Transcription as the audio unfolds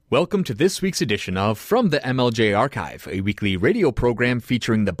Welcome to this week's edition of From the MLJ Archive, a weekly radio program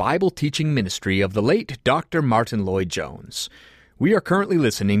featuring the Bible teaching ministry of the late Dr. Martin Lloyd-Jones. We are currently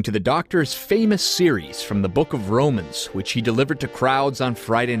listening to the Doctor's famous series from the book of Romans, which he delivered to crowds on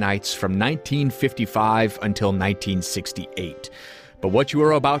Friday nights from 1955 until 1968. But what you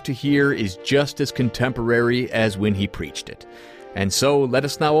are about to hear is just as contemporary as when he preached it. And so let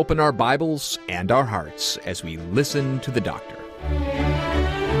us now open our Bibles and our hearts as we listen to the Doctor.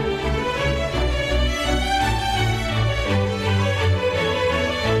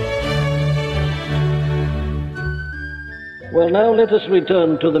 Well, now let us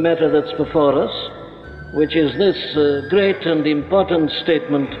return to the matter that's before us, which is this great and important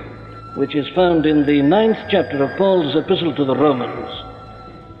statement which is found in the 9th chapter of Paul's epistle to the Romans.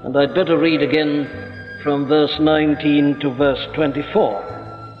 And I'd better read again from verse 19 to verse 24.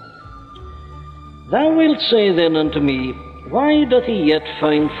 Thou wilt say then unto me, why doth he yet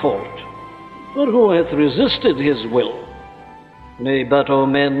find fault? For who hath resisted his will? Nay, but, O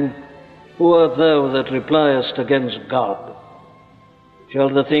men, who art thou that repliest against God? Shall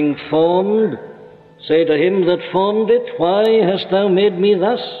the thing formed say to him that formed it, why hast thou made me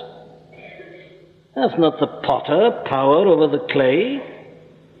thus? Hath not the potter power over the clay,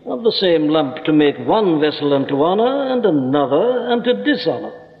 of the same lump to make one vessel unto honor and another unto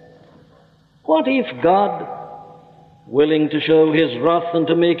dishonor? What if God, willing to show his wrath and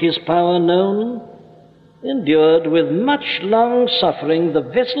to make his power known, endured with much long suffering the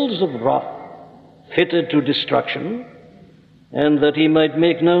vessels of wrath fitted to destruction, and that he might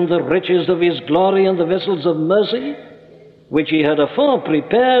make known the riches of his glory and the vessels of mercy, which he had afore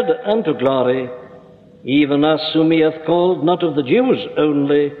prepared unto glory, even us whom he hath called not of the Jews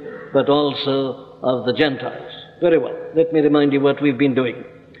only, but also of the Gentiles. Very well, let me remind you what we've been doing.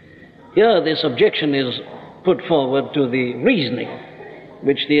 Here this objection is put forward to the reasoning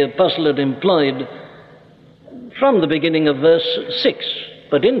which the apostle had employed from the beginning of verse 6,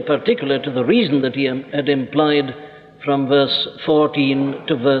 but in particular to the reason that he had employed from verse 14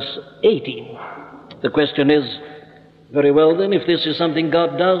 to verse 18. The question is, very well then, if this is something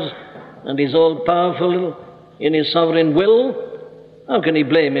God does, and is all-powerful in his sovereign will, how can he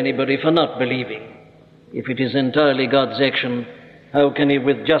blame anybody for not believing? If it is entirely God's action, how can he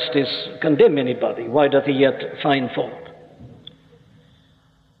with justice condemn anybody? Why doth he yet find fault?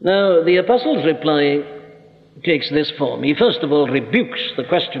 Now, the apostle's reply takes this form. He first of all rebukes the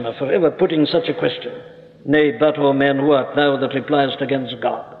questioner for ever putting such a question. Nay, but, O man, who art thou that repliest against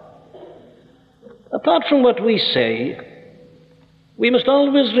God? Apart from what we say, we must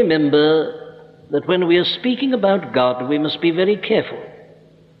always remember that when we are speaking about God, we must be very careful.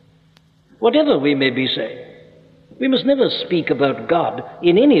 Whatever we may be saying, we must never speak about God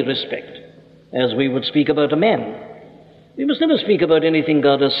in any respect as we would speak about a man. We must never speak about anything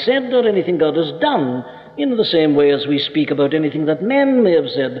God has said or anything God has done in the same way as we speak about anything that man may have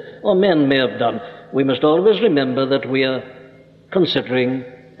said or man may have done. We must always remember that we are considering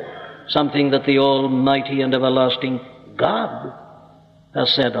something that the Almighty and everlasting God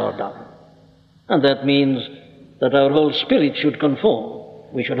has said or done. And that means that our whole spirit should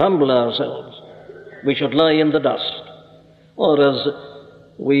conform. We should humble ourselves. We should lie in the dust. Or as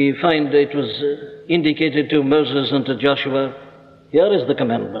we find it was indicated to Moses and to Joshua, here is the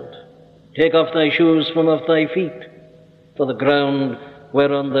commandment. Take off thy shoes from off thy feet, for the ground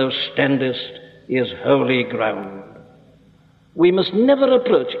whereon thou standest is holy ground. We must never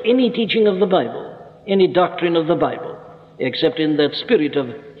approach any teaching of the Bible, any doctrine of the Bible, except in that spirit of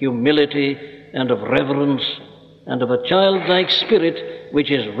humility and of reverence and of a childlike spirit which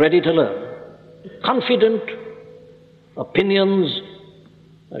is ready to learn. Confident opinions,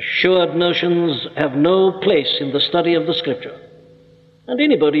 assured notions have no place in the study of the Scripture. And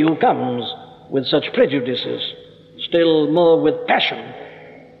anybody who comes with such prejudices, still more with passion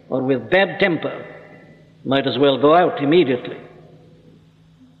or with bad temper, might as well go out immediately.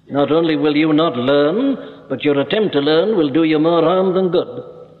 Not only will you not learn, but your attempt to learn will do you more harm than good.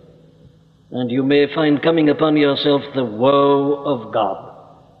 And you may find coming upon yourself the woe of God.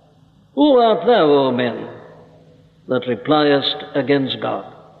 Who art thou, O men, that repliest against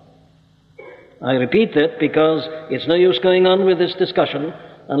God? I repeat that because it's no use going on with this discussion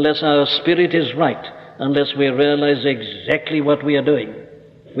unless our spirit is right, unless we realize exactly what we are doing.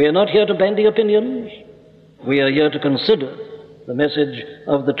 We are not here to bandy opinions. We are here to consider the message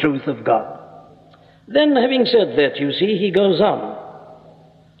of the truth of God. Then, having said that, you see, he goes on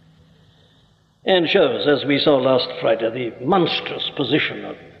and shows, as we saw last Friday, the monstrous position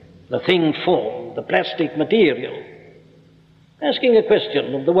of the thing formed, the plastic material, asking a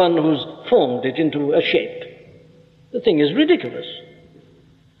question of the one who's formed it into a shape. The thing is ridiculous.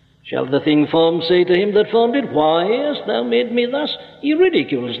 Shall the thing formed say to him that formed it, Why hast thou made me thus? He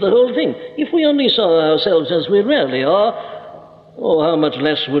ridicules the whole thing. If we only saw ourselves as we really are, oh, how much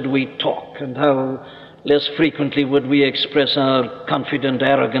less would we talk, and how less frequently would we express our confident,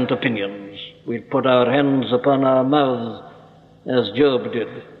 arrogant opinions. We'd put our hands upon our mouths, as Job did,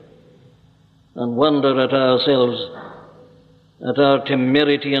 and wonder at ourselves, at our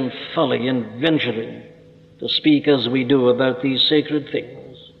temerity and folly in venturing to speak as we do about these sacred things.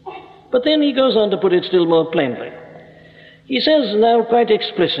 But then he goes on to put it still more plainly. He says now quite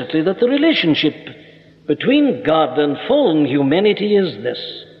explicitly that the relationship between God and fallen humanity is this: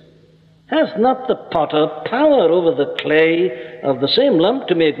 hath not the potter power over the clay of the same lump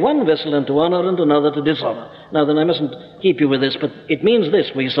to make one vessel unto honor and another to dishonor? Now then, I mustn't keep you with this, but it means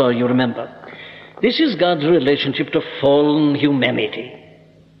this, we saw, you remember. This is God's relationship to fallen humanity.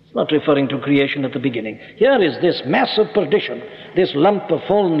 It's not referring to creation at the beginning. Here is this mass of perdition, this lump of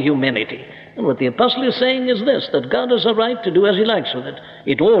fallen humanity. And what the apostle is saying is this, that God has a right to do as he likes with it.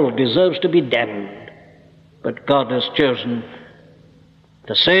 It all deserves to be damned. But God has chosen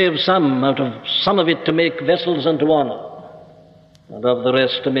to save some out of some of it to make vessels unto honor, and of the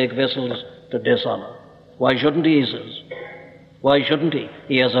rest to make vessels to dishonor. Why shouldn't he, he says? Why shouldn't he?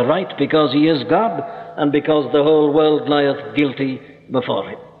 He has a right because he is God, and because the whole world lieth guilty before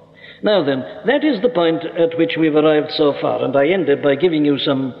him. Now then, that is the point at which we've arrived so far, and I ended by giving you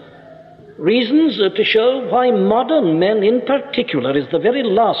some reasons to show why modern men in particular is the very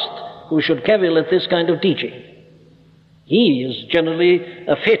last who should cavil at this kind of teaching. He is generally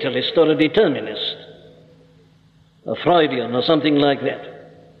a fatalist or a determinist, a Freudian or something like that.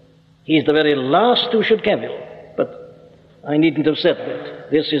 He's the very last who should cavil, but I needn't have said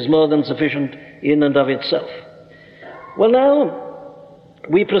that. This is more than sufficient in and of itself. Well, now,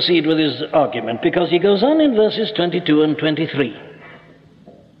 we proceed with his argument, because he goes on in verses 22 and 23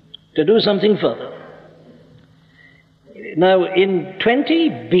 to do something further. Now, in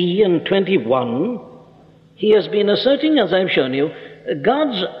 20b and 21, he has been asserting, as I've shown you,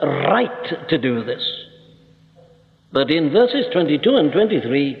 God's right to do this. But in verses 22 and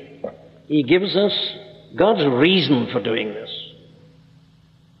 23, he gives us God's reason for doing this.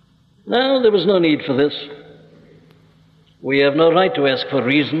 Now, there was no need for this. We have no right to ask for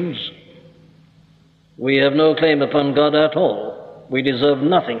reasons. We have no claim upon God at all. We deserve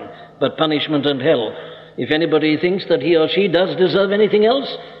nothing but punishment and hell. If anybody thinks that he or she does deserve anything else,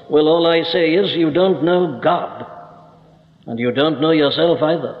 well, all I say is you don't know God, and you don't know yourself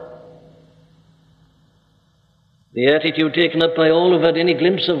either. The attitude taken up by all who've had any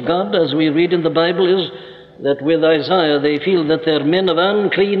glimpse of God, as we read in the Bible, is that with Isaiah they feel that they're men of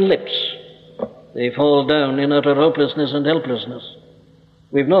unclean lips. They fall down in utter hopelessness and helplessness.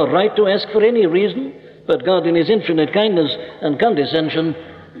 We've no right to ask for any reason, but God in his infinite kindness and condescension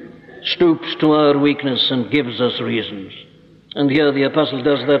stoops to our weakness and gives us reasons. And here the apostle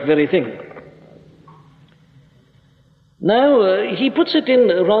does that very thing. Now, he puts it in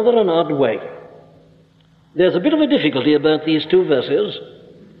rather an odd way. There's a bit of a difficulty about these two verses,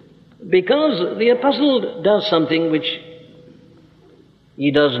 because the apostle does something which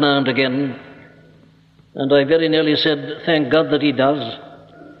he does now and again, and I very nearly said, thank God that he does.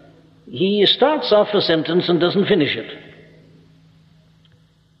 He starts off a sentence and doesn't finish it.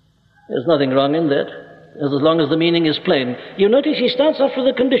 There's nothing wrong in that, as long as the meaning is plain. You notice he starts off with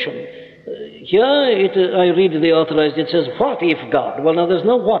a condition. Here, I read the authorized, it says, what if God? Well, now there's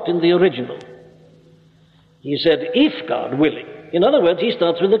no what in the original. He said, if God willing. In other words, he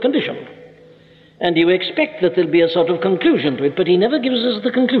starts with a condition. And you expect that there'll be a sort of conclusion to it, but he never gives us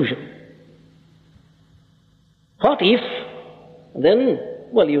the conclusion. What if? Then,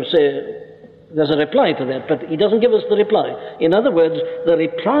 well, you say, there's a reply to that, but he doesn't give us the reply. In other words, the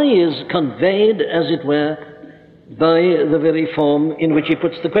reply is conveyed, as it were, by the very form in which he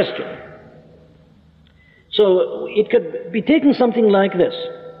puts the question. So it could be taken something like this.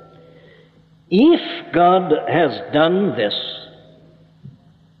 If God has done this,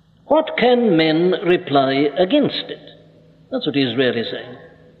 what can men reply against it? That's what he's really saying.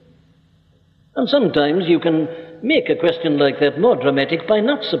 And sometimes you can make a question like that more dramatic by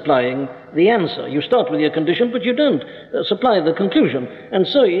not supplying the answer. You start with your condition, but you don't supply the conclusion. And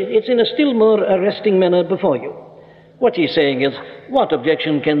so it's in a still more arresting manner before you. What he's saying is, what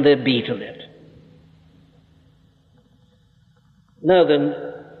objection can there be to that? Now then,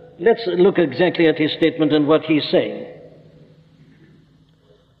 let's look exactly at his statement and what he's saying.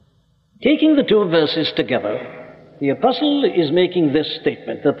 Taking the two verses together, the apostle is making this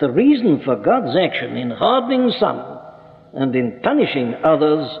statement, that the reason for God's action in hardening some and in punishing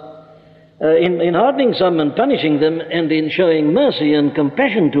others in hardening some and punishing them, and in showing mercy and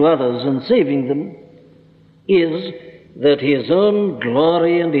compassion to others and saving them, is that his own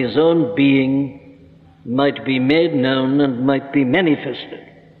glory and his own being might be made known and might be manifested.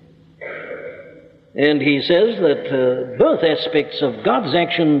 And he says that both aspects of God's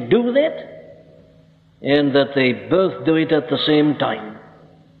action do that, and that they both do it at the same time.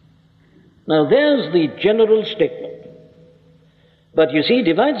 Now there's the general statement. But you see, he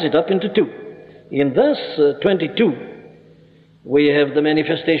divides it up into two. In verse 22, we have the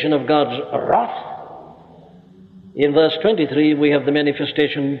manifestation of God's wrath. In verse 23, we have the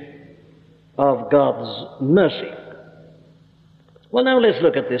manifestation of God's mercy. Well, now let's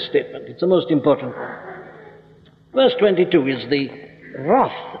look at this statement. It's the most important one. Verse 22 is the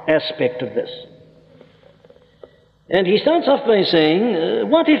wrath aspect of this. And he starts off by saying,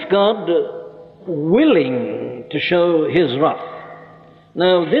 what if God, willing to show his wrath?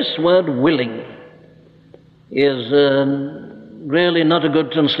 Now, this word willing is really not a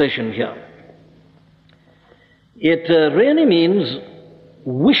good translation here. It really means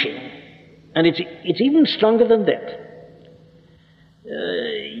wishing, and it's even stronger than that.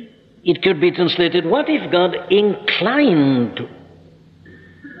 It could be translated, what if God inclined to?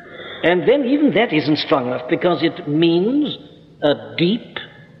 And then even that isn't strong enough, because it means a deep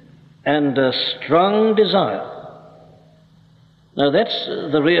and a strong desire. Now that's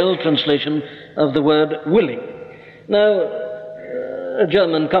the real translation of the word willing. Now, a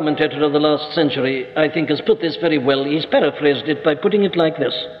German commentator of the last century, I think, has put this very well. He's paraphrased it by putting it like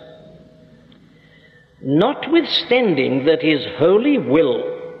this: notwithstanding that his holy will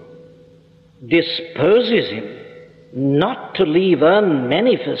disposes him not to leave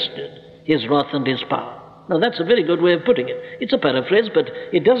unmanifested his wrath and his power. Now that's a very good way of putting it. It's a paraphrase, but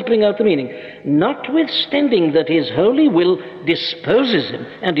it does bring out the meaning. Notwithstanding that his holy will disposes him,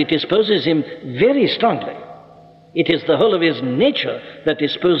 and it disposes him very strongly. It is the whole of his nature that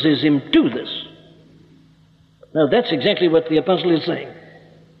disposes him to this. Now that's exactly what the apostle is saying.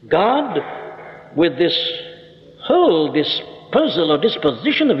 God, with this whole disposal or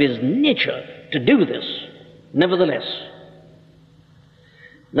disposition of his nature to do this, nevertheless.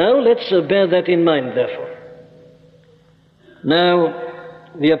 Now let's bear that in mind, therefore. Now,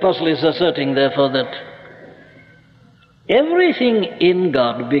 the apostle is asserting, therefore, that everything in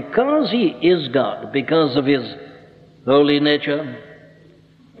God, because he is God, because of his holy nature,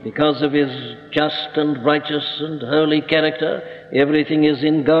 because of his just and righteous and holy character, everything is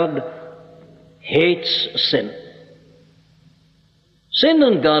in God, hates sin. Sin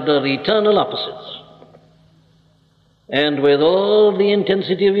and God are eternal opposites. And with all the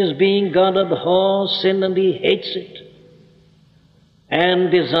intensity of his being, God abhors sin and he hates it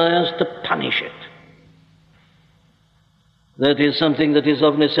and desires to punish it. That is something that is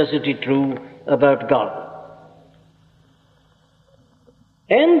of necessity true about God.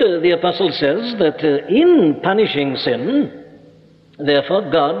 And the apostle says that in punishing sin, therefore,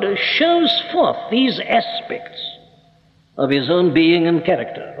 God shows forth these aspects of his own being and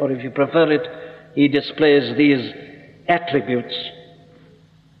character, or if you prefer it, he displays these attributes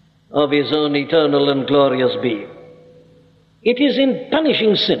of his own eternal and glorious being. It is in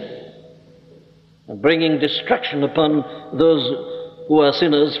punishing sin and bringing destruction upon those who are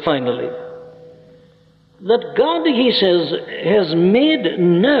sinners finally that God, he says, has made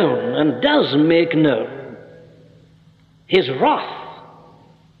known and does make known his wrath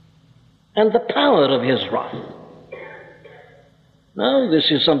and the power of his wrath. Now,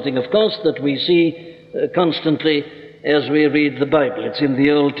 this is something, of course, that we see constantly as we read the Bible. It's in the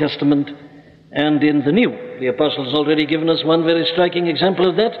Old Testament and in the New. The apostle has already given us one very striking example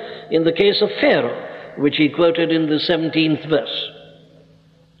of that in the case of Pharaoh, which he quoted in the 17th verse.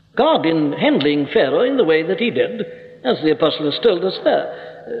 God, in handling Pharaoh in the way that he did, as the apostle has told us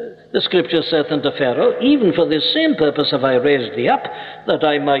there, the scripture saith unto Pharaoh, even for this same purpose have I raised thee up, that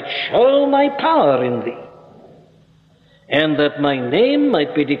I might show my power in thee, and that my name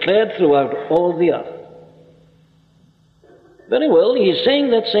might be declared throughout all the earth. Very well, he's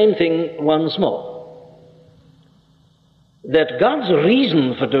saying that same thing once more. That God's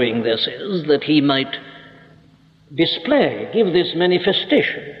reason for doing this is that he might display, give this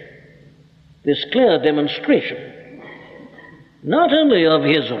manifestation, this clear demonstration, not only of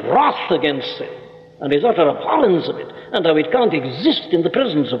his wrath against sin and his utter abhorrence of it, and how it can't exist in the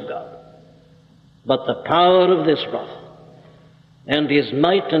presence of God, but the power of this wrath, and his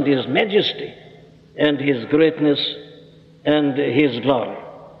might and his majesty, and his greatness and his glory.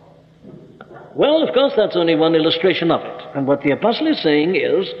 Well, of course, that's only one illustration of it. And what the apostle is saying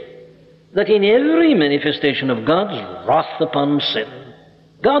is that in every manifestation of God's wrath upon sin,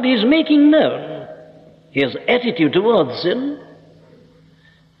 God is making known his attitude towards sin,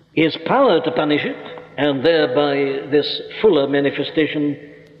 his power to punish it, and thereby this fuller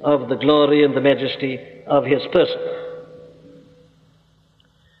manifestation of the glory and the majesty of his person.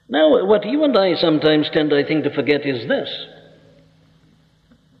 Now, what you and I sometimes tend, I think, to forget is this,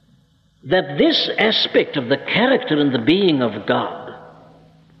 that this aspect of the character and the being of God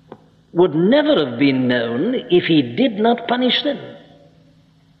would never have been known if he did not punish sin.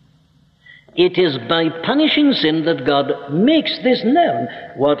 It is by punishing sin that God makes this known.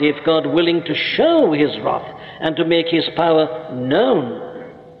 What if God, willing to show his wrath and to make his power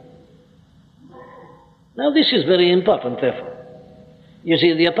known? Now, this is very important, therefore. You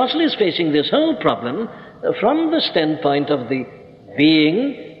see, the apostle is facing this whole problem from the standpoint of the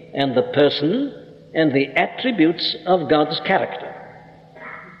being and the person and the attributes of God's character.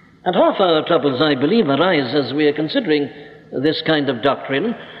 And half our troubles, I believe, arise as we are considering this kind of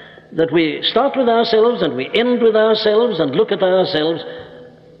doctrine, that we start with ourselves and we end with ourselves and look at ourselves.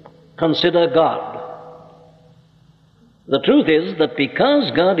 Consider God. The truth is that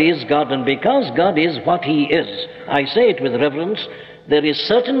because God is God and because God is what he is, I say it with reverence, there is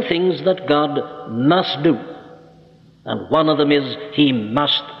certain things that God must do. And one of them is he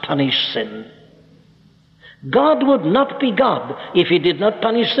must punish sin. God would not be God if he did not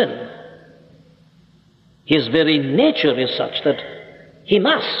punish sin. His very nature is such that he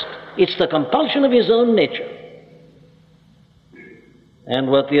must. It's the compulsion of his own nature. And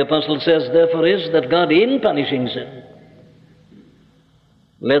what the apostle says, therefore, is that God, in punishing sin,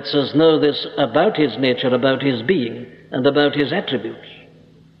 lets us know this about his nature, about his being, and about his attributes.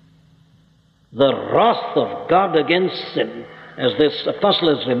 The wrath of God against sin, as this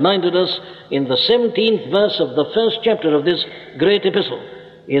apostle has reminded us in the 17th verse of the first chapter of this great epistle,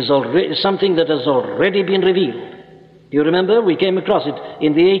 is already something that has already been revealed. Do you remember? We came across it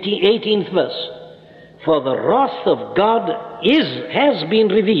in the 18th verse. For the wrath of God has been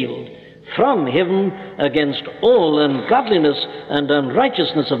revealed from heaven against all ungodliness and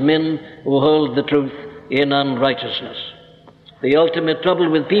unrighteousness of men who hold the truth in unrighteousness. The ultimate trouble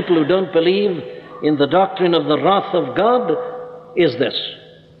with people who don't believe in the doctrine of the wrath of God is this,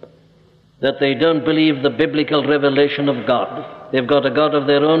 that they don't believe the biblical revelation of God. They've got a God of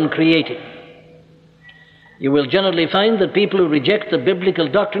their own creating. You will generally find that people who reject the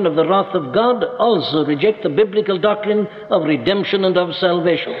biblical doctrine of the wrath of God also reject the biblical doctrine of redemption and of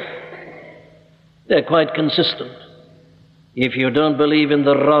salvation. They're quite consistent. If you don't believe in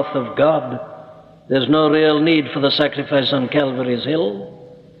the wrath of God, there's no real need for the sacrifice on Calvary's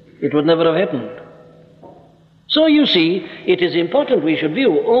Hill. It would never have happened. So you see, it is important we should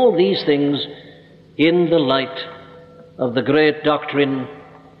view all these things in the light of the great doctrine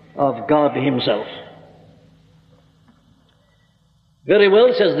of God himself. Very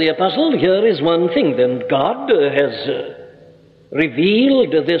well, says the apostle, here is one thing. Then God has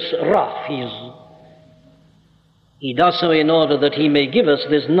revealed this wrath. He does so in order that he may give us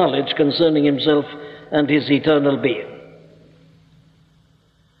this knowledge concerning himself and his eternal being.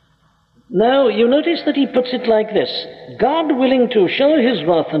 Now, you notice that he puts it like this. God, willing to show his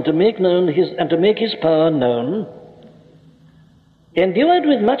wrath and to make his power known, endured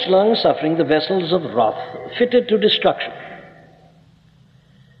with much long suffering the vessels of wrath fitted to destruction.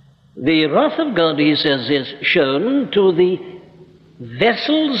 The wrath of God, he says, is shown to the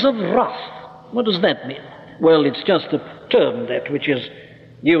vessels of wrath. What does that mean? Well, it's just a term that which is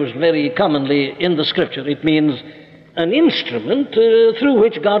used very commonly in the Scripture. It means an instrument through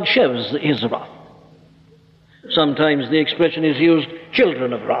which God shows his wrath. Sometimes the expression is used,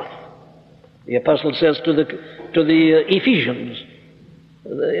 children of wrath. The apostle says to the Ephesians,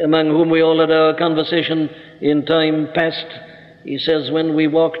 among whom we all had our conversation in time past, he says, when we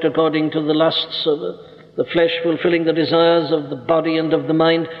walked according to the lusts of the flesh, fulfilling the desires of the body and of the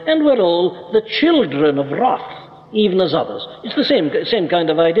mind, and we're all the children of wrath, even as others. It's the same kind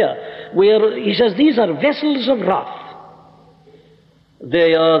of idea. He says these are vessels of wrath.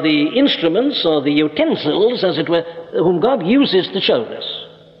 They are the instruments or the utensils, as it were, whom God uses to show this.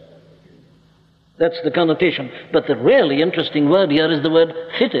 That's the connotation. But the really interesting word here is the word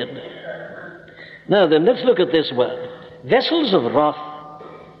fitted. Now then, let's look at this word. Vessels of wrath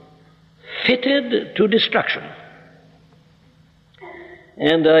fitted to destruction.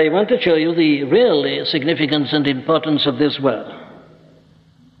 And I want to show you the real significance and importance of this word.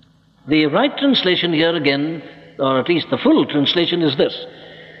 The right translation here again, or at least the full translation, is this: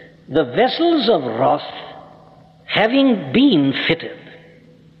 the vessels of wrath having been fitted,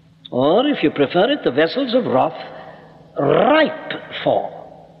 or if you prefer it, the vessels of wrath ripe for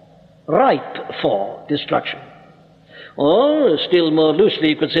destruction. Or, still more loosely,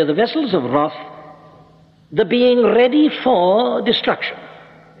 you could say the vessels of wrath, the being ready for destruction.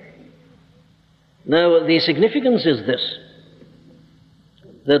 Now, the significance is this,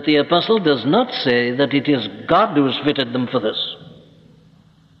 that the apostle does not say that it is God who's fitted them for this.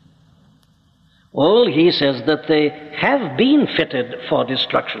 All he says that they have been fitted for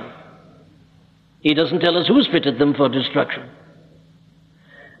destruction. He doesn't tell us who's fitted them for destruction.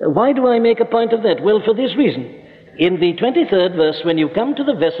 Why do I make a point of that? Well, for this reason. In the 23rd verse, when you come to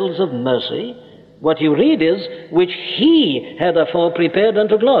the vessels of mercy, what you read is, which he had afore prepared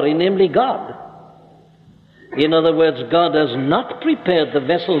unto glory, namely God. In other words, God has not prepared the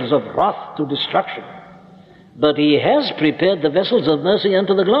vessels of wrath to destruction, but he has prepared the vessels of mercy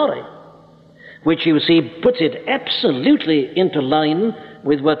unto the glory, which you see puts it absolutely into line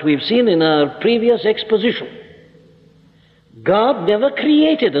with what we've seen in our previous exposition. God never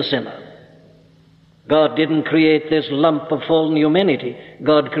created a sinner. God didn't create this lump of fallen humanity.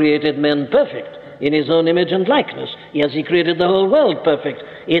 God created men perfect in his own image and likeness. Yes, he created the whole world perfect.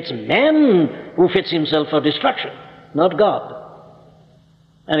 It's man who fits himself for destruction, not God.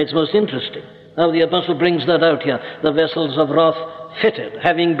 And it's most interesting how the apostle brings that out here. The vessels of wrath fitted,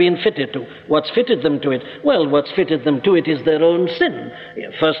 having been fitted to. What's fitted them to it? Well, what's fitted them to it is their own sin.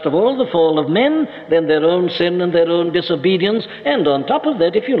 First of all, the fall of men, then their own sin and their own disobedience, and on top of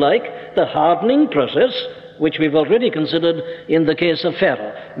that, if you like, the hardening process, which we've already considered in the case of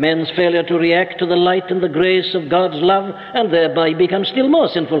Pharaoh. Man's failure to react to the light and the grace of God's love, and thereby become still more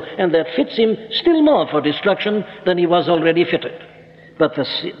sinful, and that fits him still more for destruction than he was already fitted. But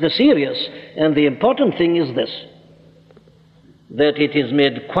the serious and the important thing is this, that it is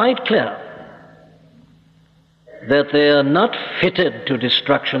made quite clear that they are not fitted to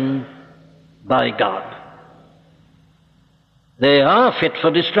destruction by God. They are fit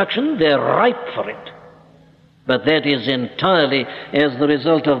for destruction, they are ripe for it, but that is entirely as the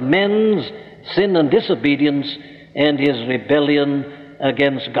result of man's sin and disobedience and his rebellion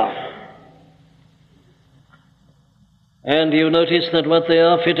against God. And you notice that what they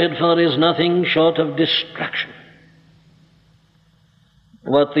are fitted for is nothing short of destruction.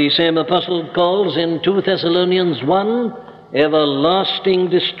 What the same apostle calls in 2 Thessalonians 1,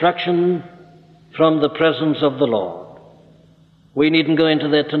 everlasting destruction from the presence of the Lord. We needn't go into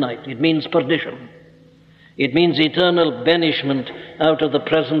that tonight. It means perdition. It means eternal banishment out of the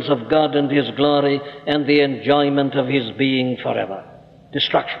presence of God and his glory and the enjoyment of his being forever.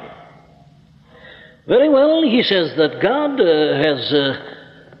 Destruction. Very well, he says that God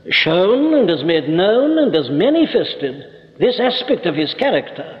has shown and has made known and has manifested this aspect of his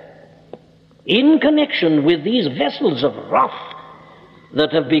character in connection with these vessels of wrath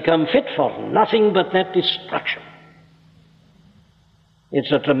that have become fit for nothing but that destruction.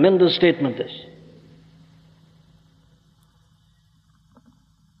 It's a tremendous statement, this.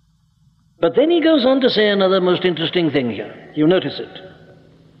 But then he goes on to say another most interesting thing here. You notice it.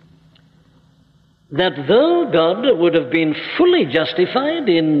 That though God would have been fully justified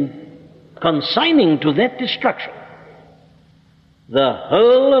in consigning to that destruction the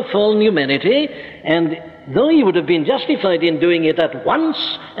whole of fallen humanity, and though he would have been justified in doing it at once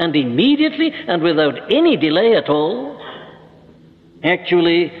and immediately and without any delay at all,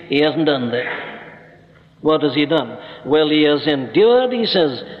 actually he hasn't done that. What has he done? Well, he has endured, he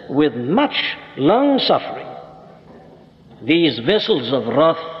says, with much long suffering, these vessels of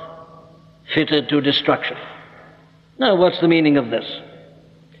wrath fitted to destruction. Now, what's the meaning of this?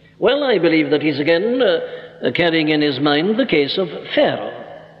 Well, I believe that he's again carrying in his mind the case of Pharaoh,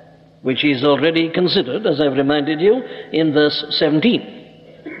 which he's already considered, as I've reminded you, in verse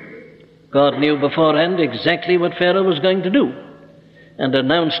 17. God knew beforehand exactly what Pharaoh was going to do, and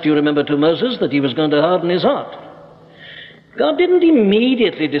announced, you remember, to Moses that he was going to harden his heart. God didn't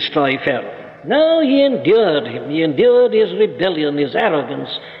immediately destroy Pharaoh. No, he endured him. He endured his rebellion, his arrogance,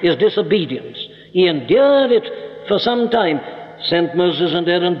 his disobedience. He endured it for some time, sent Moses and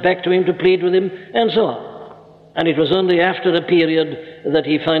Aaron back to him to plead with him, and so on. And it was only after a period that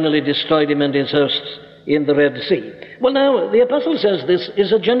he finally destroyed him and his hosts in the Red Sea. Well, now, the apostle says this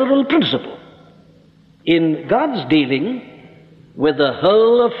is a general principle in God's dealing with the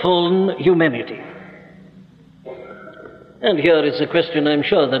whole of fallen humanity. And here is a question, I'm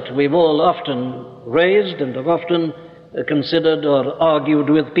sure, that we've all often raised and have often considered or argued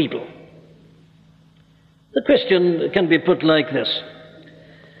with people. The question can be put like this.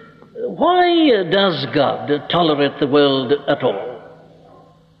 Why does God tolerate the world at all?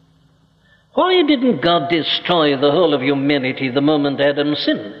 Why didn't God destroy the whole of humanity the moment Adam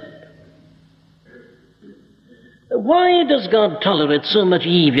sinned? Why does God tolerate so much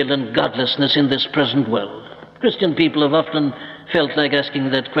evil and godlessness in this present world? Christian people have often felt like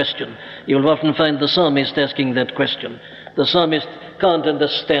asking that question. You'll often find the psalmist asking that question. The psalmist can't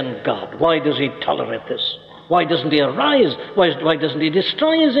understand God. Why does he tolerate this? Why doesn't he arise? Why doesn't he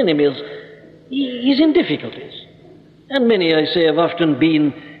destroy his enemies? He's in difficulties. And many, I say, have often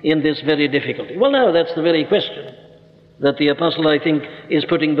been in this very difficulty. Well, now, that's the very question that the apostle, I think, is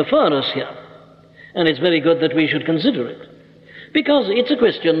putting before us here. And it's very good that we should consider it. Because it's a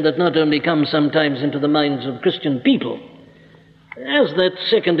question that not only comes sometimes into the minds of Christian people, as that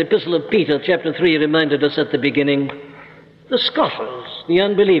second epistle of Peter, chapter 3, reminded us at the beginning, the scoffers, the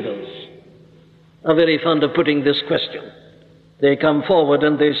unbelievers, are very fond of putting this question. They come forward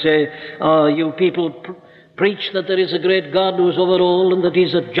and they say, you people preach that there is a great God who is over all and that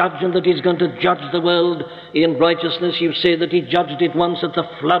he's a judge and that he's going to judge the world in righteousness. You say that he judged it once at the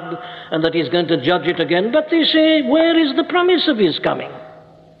flood and that he's going to judge it again. But they say, where is the promise of his coming?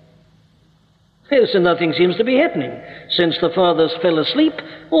 So nothing seems to be happening. Since the fathers fell asleep,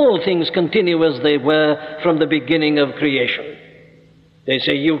 all things continue as they were from the beginning of creation. They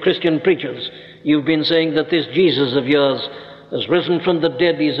say, you Christian preachers, you've been saying that this Jesus of yours has risen from the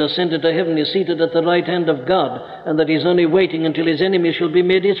dead, he's ascended to heaven, he's seated at the right hand of God, and that he's only waiting until his enemies shall be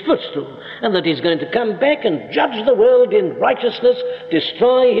made his footstool, and that he's going to come back and judge the world in righteousness,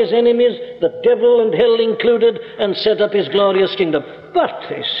 destroy his enemies, the devil and hell included, and set up his glorious kingdom. But,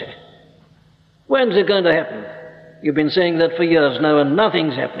 they say, when's it going to happen? You've been saying that for years now, and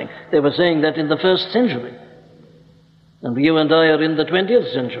nothing's happening. They were saying that in the 1st century. And you and I are in the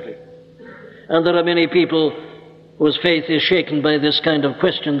 20th century. And there are many people whose faith is shaken by this kind of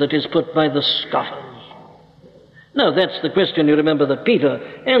question that is put by the scoffers. Now, that's the question, you remember, that Peter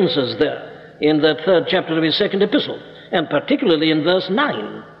answers there in that 3rd chapter of his 2nd epistle, and particularly in verse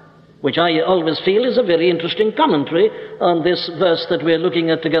 9, which I always feel is a very interesting commentary on this verse that we're looking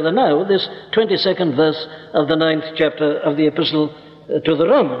at together now, this 22nd verse of the 9th chapter of the epistle to the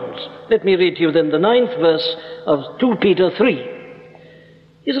Romans. Let me read to you then the 9th verse of 2 Peter 3.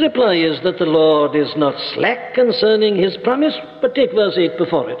 His reply is that the Lord is not slack concerning his promise, but take verse 8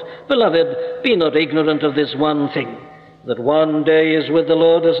 before it. Beloved, be not ignorant of this one thing, that one day is with the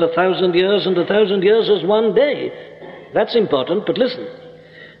Lord as 1,000 years, and 1,000 years as one day. That's important, but listen.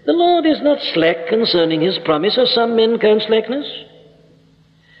 The Lord is not slack concerning his promise, as some men count slackness,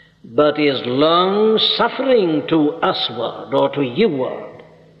 but is long-suffering to usward, or to youward,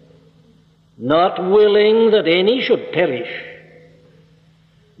 not willing that any should perish,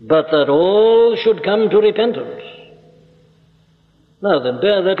 but that all should come to repentance. Now then,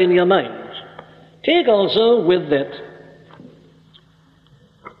 bear that in your minds. Take also with that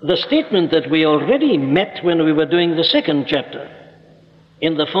the statement that we already met when we were doing the 2nd chapter,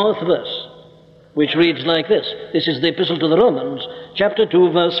 in the 4th verse, which reads like this. This is the epistle to the Romans, chapter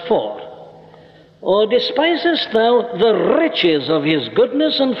 2, verse 4. Or despisest thou the riches of his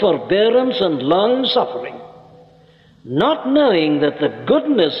goodness and forbearance and long-suffering, not knowing that the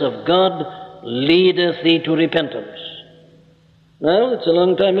goodness of God leadeth thee to repentance? Now, it's a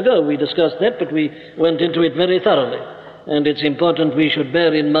long time ago we discussed that, but we went into it very thoroughly. And it's important we should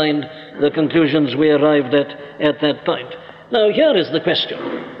bear in mind the conclusions we arrived at that point. Now, here is the question.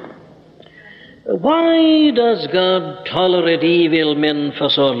 Why does God tolerate evil men for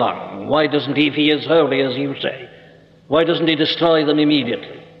so long? Why doesn't he, if he is holy, as you say, why doesn't he destroy them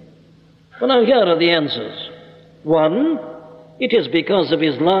immediately? Well, now, here are the answers. 1, it is because of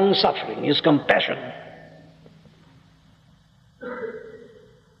his long suffering, his compassion.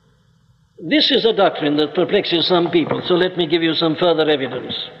 This is a doctrine that perplexes some people, so let me give you some further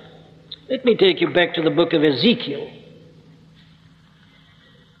evidence. Let me take you back to the book of Ezekiel.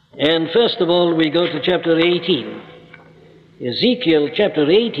 And first of all, we go to chapter 18. Ezekiel chapter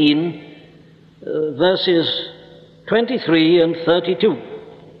 18, verses 23 and 32.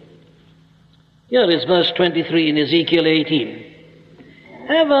 Here is verse 23 in Ezekiel 18.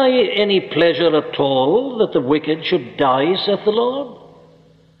 Have I any pleasure at all that the wicked should die, saith the Lord,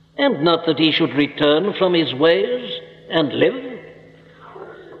 and not that he should return from his ways and live?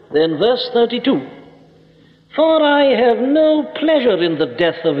 Then verse 32. For I have no pleasure in the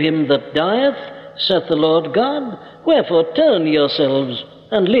death of him that dieth, saith the Lord God. Wherefore turn yourselves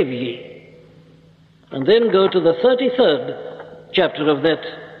and live ye. And then go to the 33rd chapter of that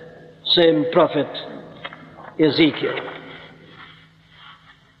same prophet Ezekiel.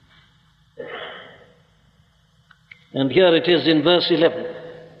 And here it is in verse 11.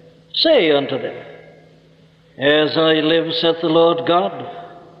 Say unto them, As I live, saith the Lord God,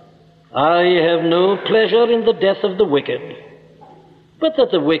 I have no pleasure in the death of the wicked, but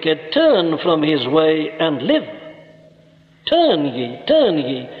that the wicked turn from his way and live. Turn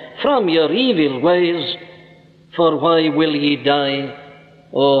ye from your evil ways, For why will ye die,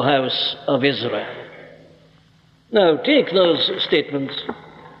 O house of Israel? Now take those statements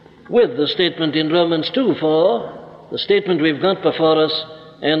with the statement in Romans 2:4, the statement we've got before us,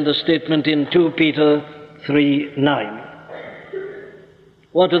 and the statement in 2 Peter 3:9.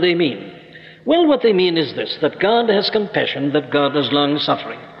 What do they mean? Well, what they mean is this, that God has compassion, that God is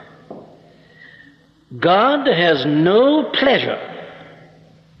long-suffering. God has no pleasure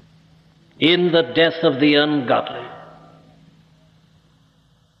in the death of the ungodly.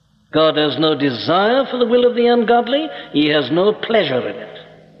 God has no desire for the will of the ungodly. He has no pleasure in it.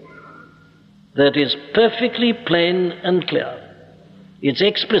 That is perfectly plain and clear. It's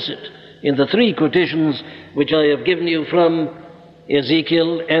explicit in the 3 quotations which I have given you from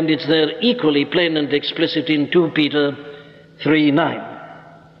Ezekiel, and it's there equally plain and explicit in 2 Peter 3:9.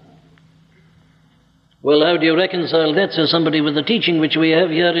 Well, how do you reconcile that, says somebody, with the teaching which we have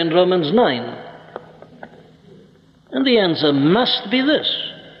here in Romans 9? And the answer must be this.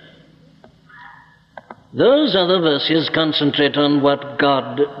 Those other verses concentrate on what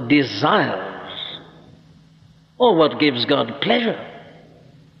God desires, or what gives God pleasure.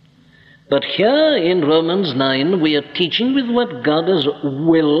 But here in Romans 9, we are teaching with what God has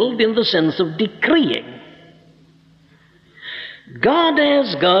willed in the sense of decreeing. God,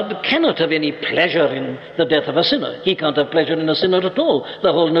 as God, cannot have any pleasure in the death of a sinner. He can't have pleasure in a sinner at all.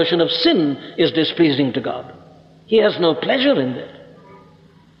 The whole notion of sin is displeasing to God. He has no pleasure in that.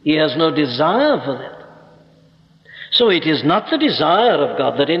 He has no desire for that. So it is not the desire of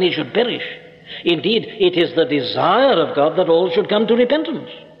God that any should perish. Indeed, it is the desire of God that all should come to repentance.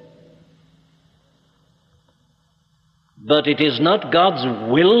 But it is not God's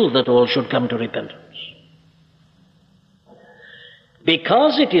will that all should come to repentance.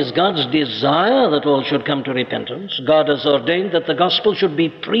 Because it is God's desire that all should come to repentance, God has ordained that the gospel should be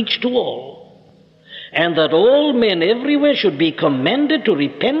preached to all, and that all men everywhere should be commanded to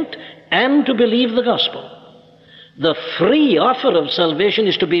repent and to believe the gospel. The free offer of salvation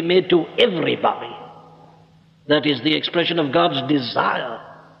is to be made to everybody. That is the expression of God's desire.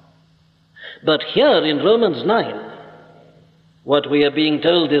 But here in Romans 9, what we are being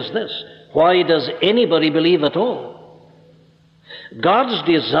told is this: why does anybody believe at all? God's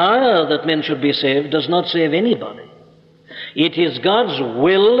desire that men should be saved does not save anybody. It is God's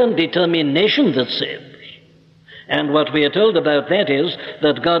will and determination that saves. And what we are told about that is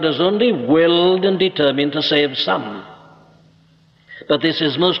that God has only willed and determined to save some. But this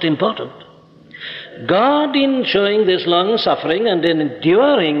is most important. God, in showing this long suffering and in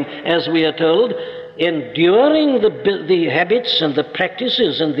enduring, as we are told, enduring the habits and the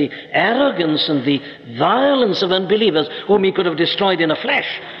practices and the arrogance and the violence of unbelievers whom he could have destroyed in a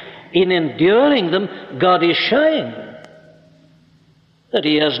flash, in enduring them, God is showing that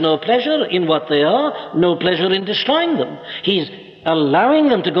he has no pleasure in what they are, no pleasure in destroying them. He's allowing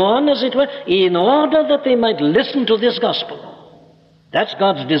them to go on, as it were, in order that they might listen to this gospel. That's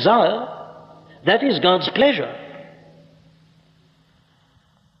God's desire. That is God's pleasure.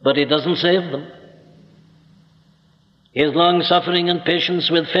 But it doesn't save them. His long-suffering and patience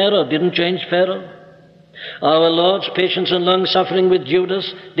with Pharaoh didn't change Pharaoh. Our Lord's patience and long-suffering with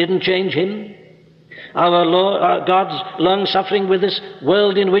Judas didn't change him. God's long-suffering with this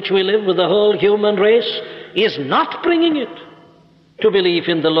world in which we live, with the whole human race, is not bringing it to belief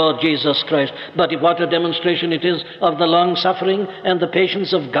in the Lord Jesus Christ. But what a demonstration it is of the long-suffering and the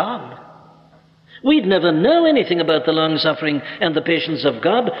patience of God. We'd never know anything about the long-suffering and the patience of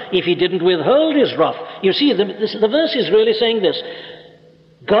God if he didn't withhold his wrath. You see, the verse is really saying this: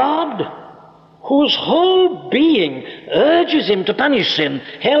 God, whose whole being urges him to punish sin,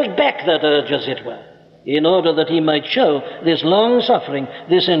 held back that urge, as it were, in order that he might show this long-suffering,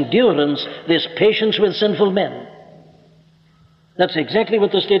 this endurance, this patience with sinful men. That's exactly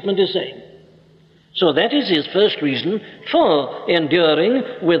what the statement is saying. So that is his first reason for enduring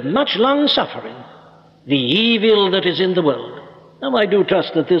with much long-suffering the evil that is in the world. Now, I do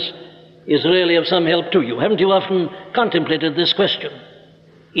trust that this is really of some help to you. Haven't you often contemplated this question?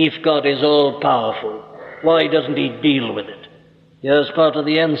 If God is all-powerful, why doesn't he deal with it? Here's part of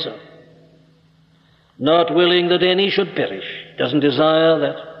the answer. Not willing that any should perish, doesn't desire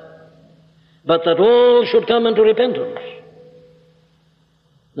that, but that all should come unto repentance.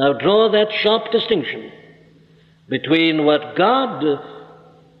 Now draw that sharp distinction between what God's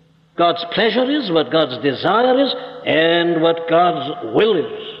pleasure is, what God's desire is, and what God's will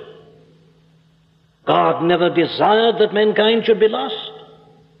is. God never desired that mankind should be lost.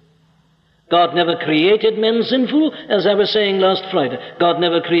 God never created men sinful, as I was saying last Friday. God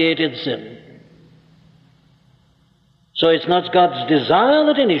never created sin. So it's not God's desire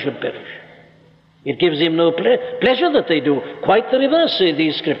that any should perish. It gives him no pleasure that they do. Quite the reverse, say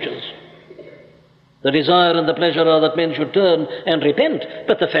these scriptures. The desire and the pleasure are that men should turn and repent,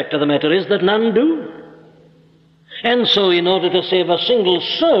 but the fact of the matter is that none do. And so in order to save a single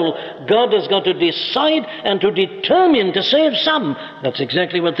soul, God has got to decide and to determine to save some. That's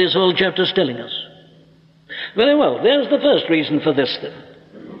exactly what this whole chapter is telling us. Very well, there's the first reason for this then,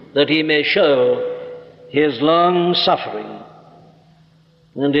 that he may show his long suffering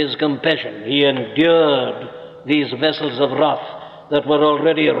and his compassion. He endured these vessels of wrath that were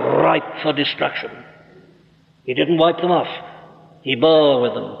already ripe for destruction. He didn't wipe them off. He bore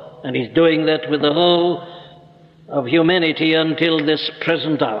with them, and he's doing that with the whole of humanity until this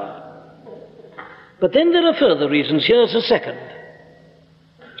present hour. But then there are further reasons. Here's a second.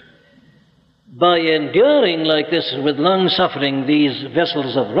 By enduring like this with long suffering these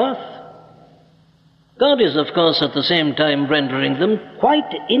vessels of wrath, God is, of course, at the same time rendering them quite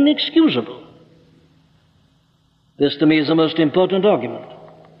inexcusable. This, to me, is the most important argument.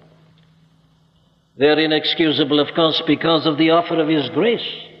 They're inexcusable, of course, because of the offer of His grace.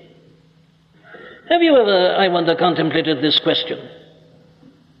 Have you ever, I wonder, contemplated this question?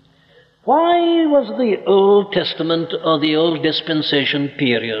 Why was the Old Testament or the Old Dispensation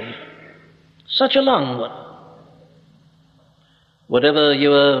period such a long one? Whatever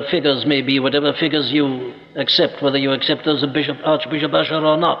your figures may be, whatever figures you accept, whether you accept those of Archbishop Usher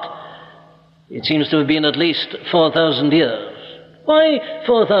or not, it seems to have been at least 4,000 years. Why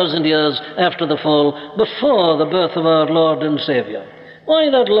 4,000 years after the fall, before the birth of our Lord and Savior? Why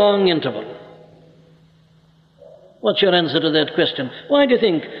that long interval? What's your answer to that question? Why do you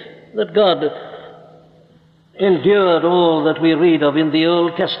think that God endured all that we read of in the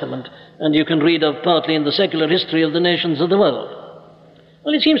Old Testament, and you can read of partly in the secular history of the nations of the world?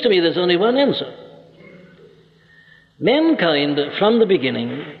 Well, it seems to me there's only one answer. Mankind, from the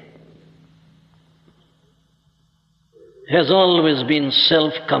beginning, has always been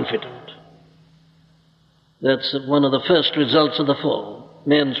self-confident. That's one of the first results of the fall.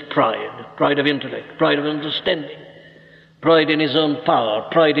 Man's pride of intellect, pride of understanding, pride in his own power,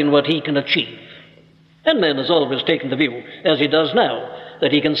 pride in what he can achieve. And man has always taken the view, as he does now,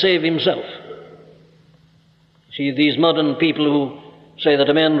 that he can save himself. See, these modern people who say that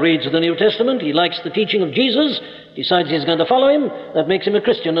a man reads the New Testament, he likes the teaching of Jesus, decides he's going to follow him, that makes him a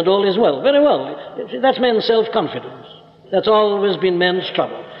Christian and all is well. Very well. That's man's self-confidence. That's always been man's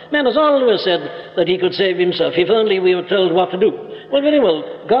trouble. Man has always said that he could save himself, if only we were told what to do. Well, very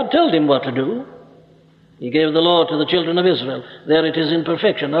well, God told him what to do. He gave the law to the children of Israel. There it is in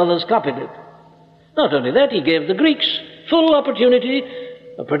perfection. Others copied it. Not only that, he gave the Greeks full opportunity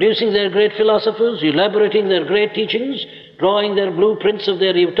of producing their great philosophers, elaborating their great teachings, drawing their blueprints of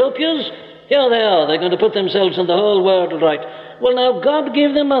their utopias. Here they are. They're going to put themselves and the whole world right. Well, now, God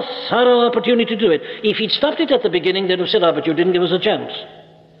gave them a thorough opportunity to do it. If He'd stopped it at the beginning, they'd have said, but you didn't give us a chance.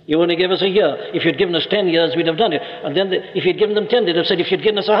 You only gave us a year. If you'd given us 10 years, we'd have done it. And then if you'd given them 10, they'd have said, if you'd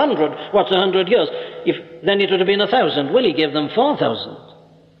given us 100, what's 100 years? Then it would have been 1,000. Well, He gave them 4,000.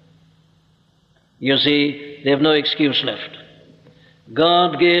 You see, they have no excuse left.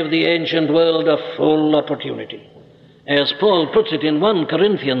 God gave the ancient world a full opportunity. As Paul puts it in 1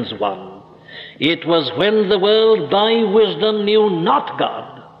 Corinthians 1, it was when the world by wisdom knew not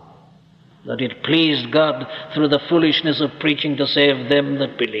God, that it pleased God through the foolishness of preaching to save them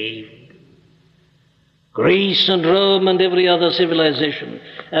that believe. Greece and Rome and every other civilization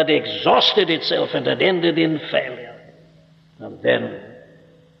had exhausted itself and had ended in failure. And then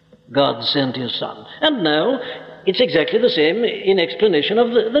God sent His Son. And now it's exactly the same in explanation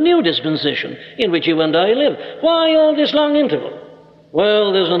of the new dispensation in which you and I live. Why all this long interval?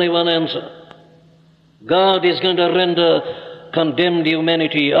 Well, there's only one answer. God is going to render condemned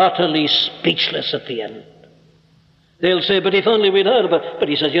humanity utterly speechless at the end. They'll say, but if only we'd heard about it. But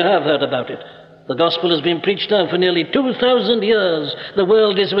He says, you have heard about it. The gospel has been preached now for nearly 2,000 years. The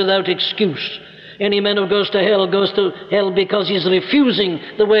world is without excuse. Any man who goes to hell because he's refusing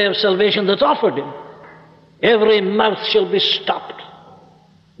the way of salvation that's offered him. Every mouth shall be stopped.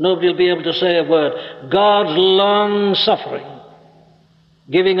 Nobody will be able to say a word. God's long suffering,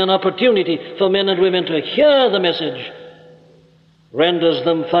 giving an opportunity for men and women to hear the message, renders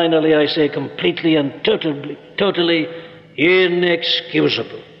them finally, I say, completely and totally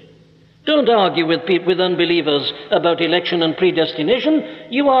inexcusable. Don't argue with unbelievers about election and predestination.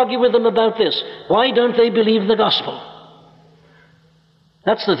 You argue with them about this. Why don't they believe the gospel?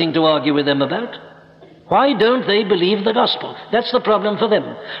 That's the thing to argue with them about. Why don't they believe the gospel? That's the problem for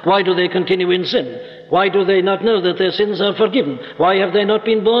them. Why do they continue in sin? Why do they not know that their sins are forgiven? Why have they not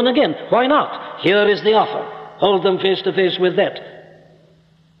been born again? Why not? Here is the offer. Hold them face to face with that.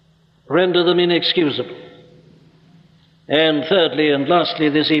 render them inexcusable. And thirdly and lastly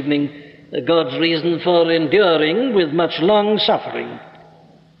this evening, God's reason for enduring with much long suffering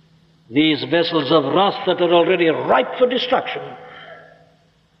these vessels of wrath that are already ripe for destruction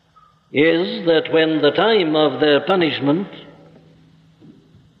is that when the time of their punishment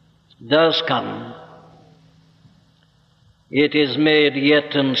does come, it is made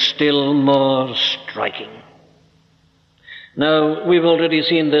yet and still more striking. Now, we've already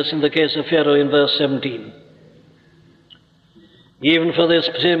seen this in the case of Pharaoh in verse 17. Even for this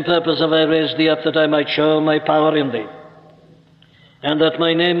same purpose have I raised thee up, that I might show my power in thee, and that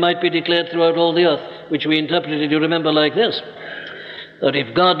my name might be declared throughout all the earth, which we interpreted, you remember, like this, that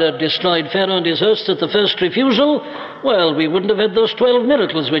if God had destroyed Pharaoh and his hosts at the first refusal, well, we wouldn't have had those 12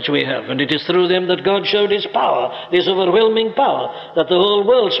 miracles which we have, and it is through them that God showed his power, this overwhelming power, that the whole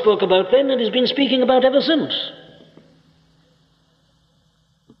world spoke about then and has been speaking about ever since.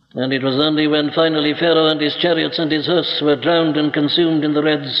 And it was only when finally Pharaoh and his chariots and his hosts were drowned and consumed in the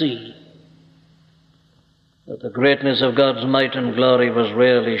Red Sea that the greatness of God's might and glory was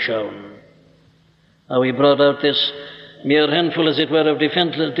rarely shown. How he brought out this mere handful, as it were, of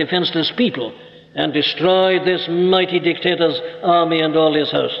defenseless people and destroyed this mighty dictator's army and all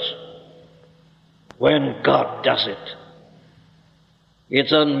his hosts. When God does it,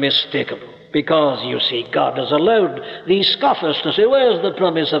 it's unmistakable. Because, you see, God has allowed these scoffers to say, where's the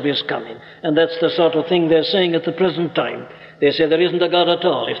promise of his coming? And that's the sort of thing they're saying at the present time. They say there isn't a God at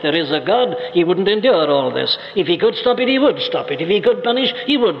all. If there is a God, he wouldn't endure all this. If he could stop it, he would stop it. If he could punish,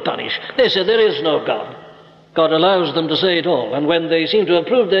 he would punish. They say there is no God. God allows them to say it all. And when they seem to have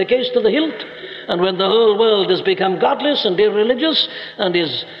proved their case to the hilt, and when the whole world has become godless and irreligious, and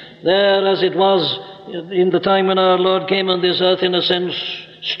is there as it was in the time when our Lord came on this earth, in a sense,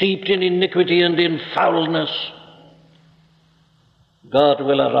 steeped in iniquity and in foulness, God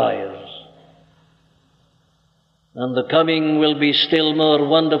will arise. And the coming will be still more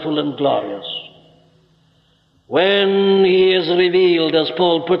wonderful and glorious. When he is revealed, as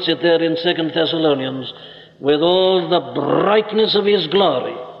Paul puts it there in 2 Thessalonians, with all the brightness of his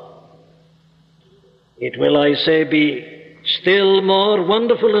glory, it will, I say, be still more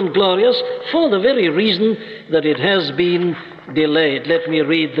wonderful and glorious for the very reason that it has been delayed. Let me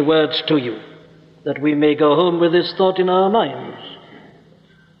read the words to you, that we may go home with this thought in our minds.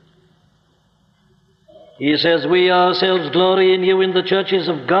 He says, we ourselves glory in you in the churches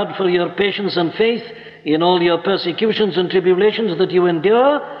of God for your patience and faith in all your persecutions and tribulations that you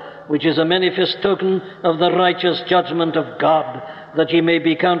endure, which is a manifest token of the righteous judgment of God, that ye may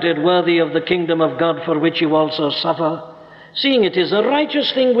be counted worthy of the kingdom of God, for which you also suffer, seeing it is a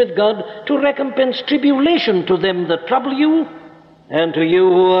righteous thing with God to recompense tribulation to them that trouble you, and to you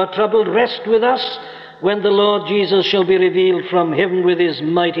who are troubled rest with us, when the Lord Jesus shall be revealed from heaven with his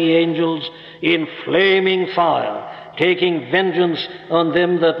mighty angels in flaming fire, taking vengeance on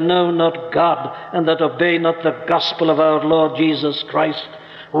them that know not God, and that obey not the gospel of our Lord Jesus Christ,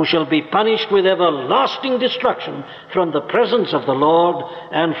 who shall be punished with everlasting destruction from the presence of the Lord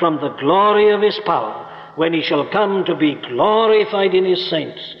and from the glory of his power, when he shall come to be glorified in his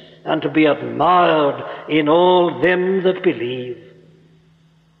saints, and to be admired in all them that believe.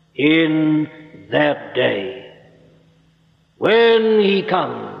 In that day, when he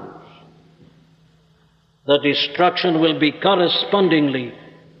comes, the destruction will be correspondingly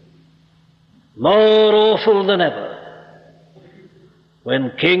more awful than ever.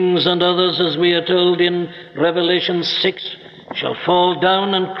 When kings and others, as we are told in Revelation 6, shall fall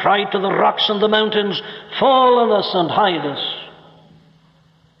down and cry to the rocks and the mountains, fall on us and hide us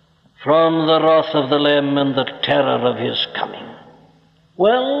from the wrath of the Lamb and the terror of his coming.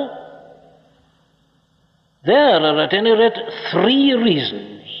 Well, there are at any rate 3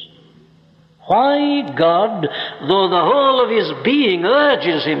 reasons why God, though the whole of his being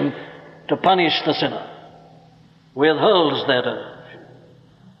urges him to punish the sinner, withholds that urge.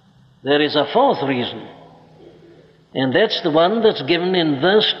 There is a 4th reason, and that's the one that's given in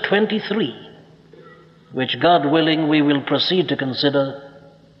verse 23, which, God willing, we will proceed to consider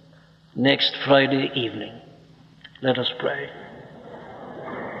next Friday evening. Let us pray.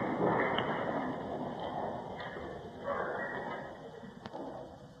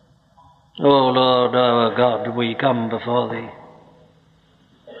 O Lord our God, we come before thee.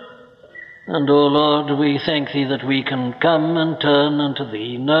 And, O Lord, we thank thee that we can come and turn unto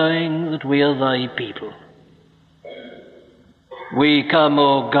thee, knowing that we are thy people. We come,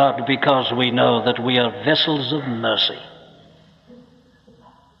 O God, because we know that we are vessels of mercy.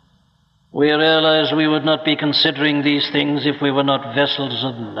 We realize we would not be considering these things if we were not vessels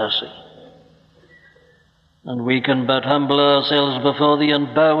of mercy. And we can but humble ourselves before thee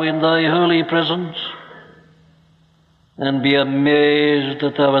and bow in thy holy presence, and be amazed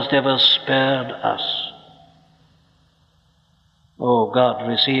that thou hast ever spared us. O God,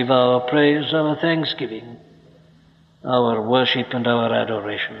 receive our praise, our thanksgiving, our worship and our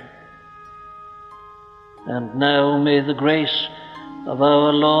adoration. And now may the grace of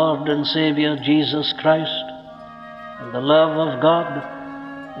our Lord and Savior Jesus Christ, and the love of God,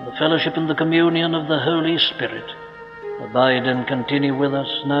 and the fellowship and the communion of the Holy Spirit abide and continue with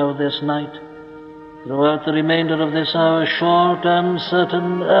us now this night, throughout the remainder of this our short,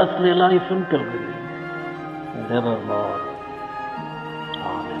 uncertain, earthly life and pilgrimage, and evermore.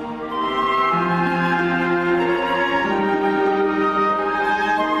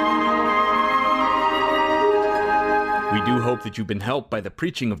 We do hope that you've been helped by the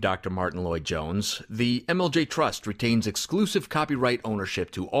preaching of Dr. Martyn Lloyd-Jones. The MLJ Trust retains exclusive copyright ownership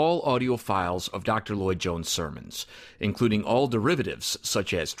to all audio files of Dr. Lloyd-Jones' sermons, including all derivatives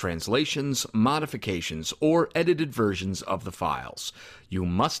such as translations, modifications, or edited versions of the files. You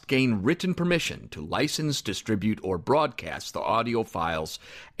must gain written permission to license, distribute, or broadcast the audio files,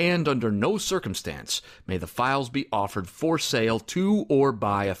 and under no circumstance may the files be offered for sale to or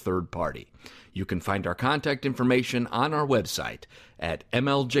by a third party. You can find our contact information on our website at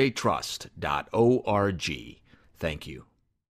mljtrust.org. Thank you.